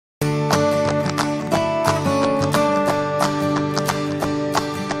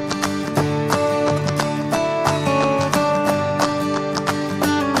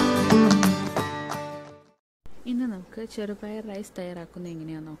ചെറുപയർ റൈസ് തയ്യാറാക്കുന്നത്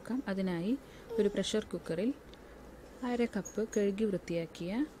എങ്ങനെയാണെന്ന് നോക്കാം. അതിനായി ഒരു പ്രഷർ കുക്കറിൽ 1/2 കപ്പ് കഴുകി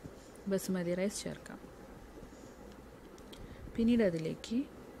വൃത്തിയാക്കിയ ബസുമതി റൈസ് ചേർക്കാം. പിന്നീട് അതിലേക്ക്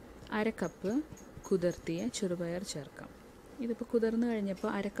 1/2 കപ്പ് കുതിർത്തിയ ചെറുപയർ ചേർക്കാം. ഇതിപ്പോൾ കുതിർന്ന് കഴിഞ്ഞപ്പോൾ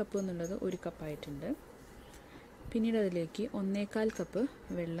 1/2 കപ്പ് എന്നുള്ളത് 1 കപ്പായിട്ടുണ്ട്. പിന്നീട് അതിലേക്ക് 1/4 കപ്പ്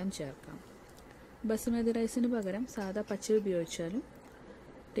വെള്ളം ചേർക്കാം. ബസുമതി റൈസിന് പകരം സാധാ പച്ച ഉപയോഗിച്ചാലും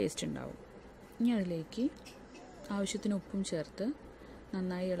ടേസ്റ്റ് ഉണ്ടാവും. ഇനി അതിലേക്ക് ആവശ്യത്തിന് ഉപ്പും ചേർത്ത്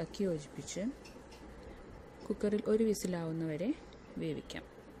നന്നായി ഇളക്കി യോജിപ്പിച്ച് കുക്കറിൽ ഒരു വിസിലാവുന്നവരെ വേവിക്കാം.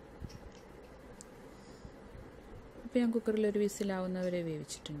 ഇപ്പോൾ ഞാൻ കുക്കറിൽ ഒരു വിസിലാവുന്നവരെ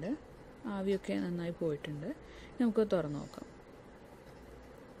വേവിച്ചിട്ടുണ്ട്. ആവിയൊക്കെ നന്നായി പോയിട്ടുണ്ട്. നമുക്ക് തുറന്ന് നോക്കാം.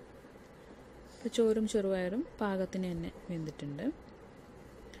 ഇപ്പോൾ ചോറും ചെറുപയറും പാകത്തിന് തന്നെ വെന്തിട്ടുണ്ട്.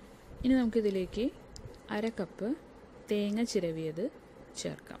 ഇനി നമുക്കിതിലേക്ക് 1/2 കപ്പ് തേങ്ങ ചിരവിയത്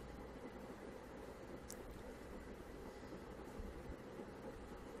ചേർക്കാം.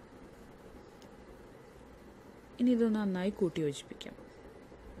 ഇനി ഇതൊന്ന് നന്നായി കൂട്ടി യോജിപ്പിക്കാം.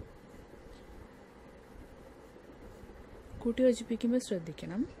 കൂട്ടി യോജിപ്പിക്കുമ്പോൾ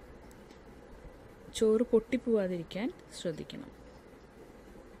ശ്രദ്ധിക്കണം, ചോറ് പൊട്ടിപ്പോവാതിരിക്കാൻ ശ്രദ്ധിക്കണം.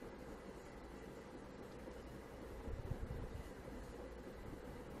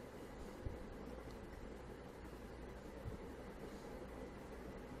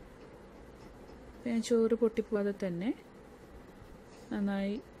 ഞാൻ ചോറ് പൊട്ടിപ്പോവാതെ തന്നെ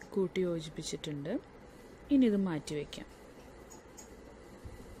നന്നായി കൂട്ടി യോജിപ്പിച്ചിട്ടുണ്ട്. ഇനി ഇത് മാറ്റി വയ്ക്കാം.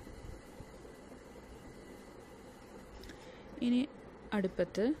 ഇനി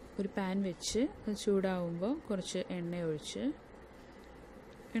അടുപ്പത്ത് ഒരു പാൻ വെച്ച് അത് ചൂടാവുമ്പോൾ കുറച്ച് എണ്ണ ഒഴിച്ച്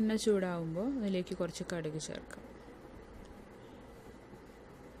എണ്ണ ചൂടാവുമ്പോൾ അതിലേക്ക് കുറച്ച് കടുക് ചേർക്കാം.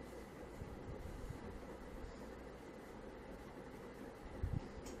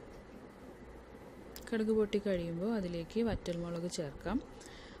 കടുക് പൊട്ടി കഴിയുമ്പോൾ അതിലേക്ക് വറ്റൽമുളക് ചേർക്കാം.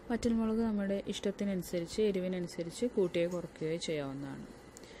 വറ്റൽമുളക് നമ്മുടെ ഇഷ്ടത്തിനനുസരിച്ച് എരിവിനനുസരിച്ച് കൂട്ടുകയോ കുറയ്ക്കുകയോ ചെയ്യാവുന്നതാണ്.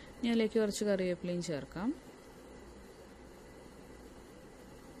 ഇനി അതിലേക്ക് കുറച്ച് കറിവേപ്പിലയും ചേർക്കാം.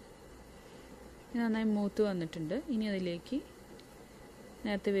 നന്നായി മൂത്ത് വന്നിട്ടുണ്ട്. ഇനി അതിലേക്ക്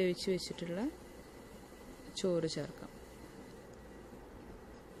നേരത്തെ വേവിച്ച് വെച്ചിട്ടുള്ള ചോറ് ചേർക്കാം.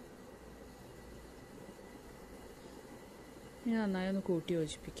 ഇനി നന്നായി ഒന്ന് കൂട്ടി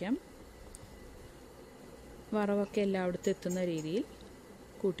യോജിപ്പിക്കാം. വറവൊക്കെ എല്ലായിടത്തും എത്തുന്ന രീതിയിൽ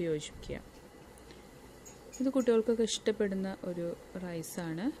കൂട്ടി യോജിപ്പിക്കുക. ഇത് കുട്ടികൾക്കൊക്കെ ഇഷ്ടപ്പെടുന്ന ഒരു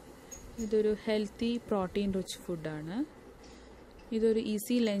റൈസാണ്. ഇതൊരു ഹെൽത്തി പ്രോട്ടീൻ റിച്ച് ഫുഡാണ്. ഇതൊരു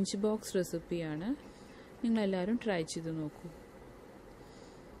ഈസി ലഞ്ച് ബോക്സ് റെസിപ്പിയാണ്. നിങ്ങളെല്ലാവരും ട്രൈ ചെയ്ത് നോക്കൂ.